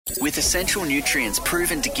With essential nutrients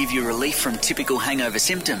proven to give you relief from typical hangover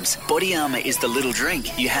symptoms, Body Armour is the little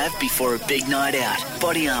drink you have before a big night out.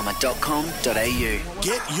 BodyArmour.com.au.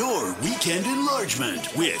 Get your weekend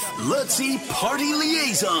enlargement with Lutzy Party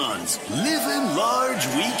Liaisons. Living large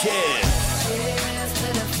weekend.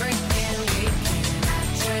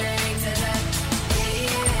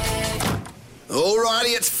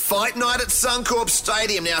 Alrighty, it's fight night at Suncorp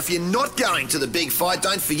Stadium. Now, if you're not going to the big fight,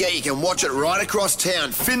 don't forget you can watch it right across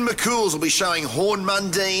town. Finn McCool's will be showing Horn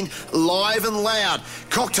Mundine live and loud.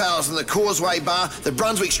 Cocktails in the Causeway Bar. The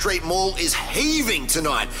Brunswick Street Mall is heaving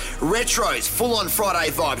tonight. Retros, full-on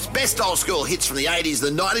Friday vibes. Best old school hits from the 80s, the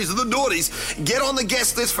 90s and the noughties. Get on the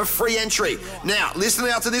guest list for free entry. Now, listen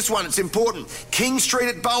out to this one. It's important. King Street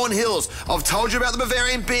at Bowen Hills. I've told you about the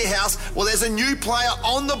Bavarian Beer House. Well, there's a new player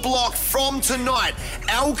on the block from tonight.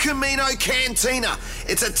 El Camino Cantina.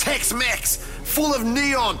 It's a Tex-Mex full of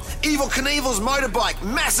neon, Evel Knievel's motorbike,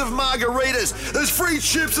 massive margaritas. There's free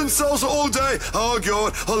chips and salsa all day. Oh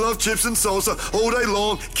God, I love chips and salsa all day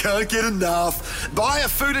long. Can't get enough. Buy a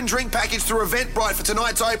food and drink package through Eventbrite for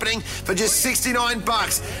tonight's opening for just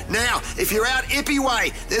 $69. Now, if you're out Ippy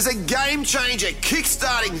Way, there's a game changer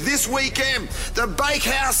kickstarting this weekend. The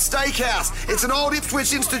Bakehouse Steakhouse. It's an old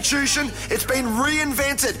Ipswich institution. It's been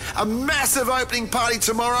reinvented. A massive opening party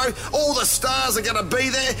tomorrow. All the stars are going to be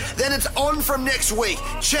there. Then it's on from next week.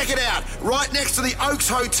 Check it out. Right next to the Oaks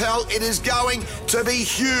Hotel. It is going to be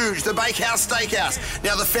huge. The Bakehouse Steakhouse.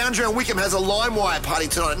 Now, the Foundry on Wickham has a LimeWire party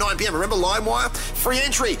tonight at 9 p.m. Remember LimeWire? Free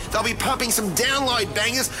entry. They'll be pumping some download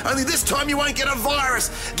bangers. Only this time you won't get a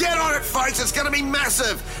virus. Get on it, folks. It's going to be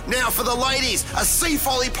massive. Now, for the ladies, a Sea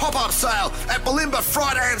Folly pop-up sale at Bulimba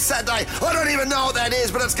Friday and Saturday. I don't even know what that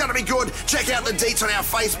is, but it's going to be good. Check out the deets on our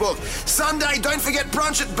Facebook. Sunday, don't forget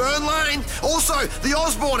brunch at Burn Lane. Also, the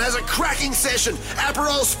Osborne has a cracking session.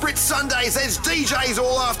 Aperol Spritz Sundays. There's DJs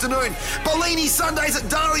all afternoon. Bellini Sundays at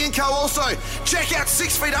Darley & Co. Also, check out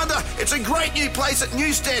 6 Feet Under. It's a great new place at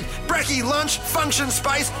Newstead. Brekkie lunch, function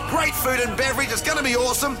space, great food and beverage. It's going to be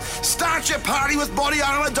awesome. Start your party with Body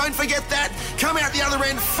Armour. Don't forget that. Come out the other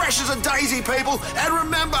end fresh as a daisy, people. And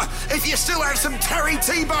remember, if you still have some Terry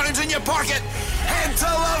T-bones in your pocket, head to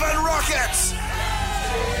Love and Rockets.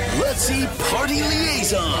 Lutzy Party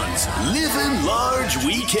Liaisons. Living large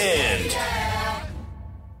weekend.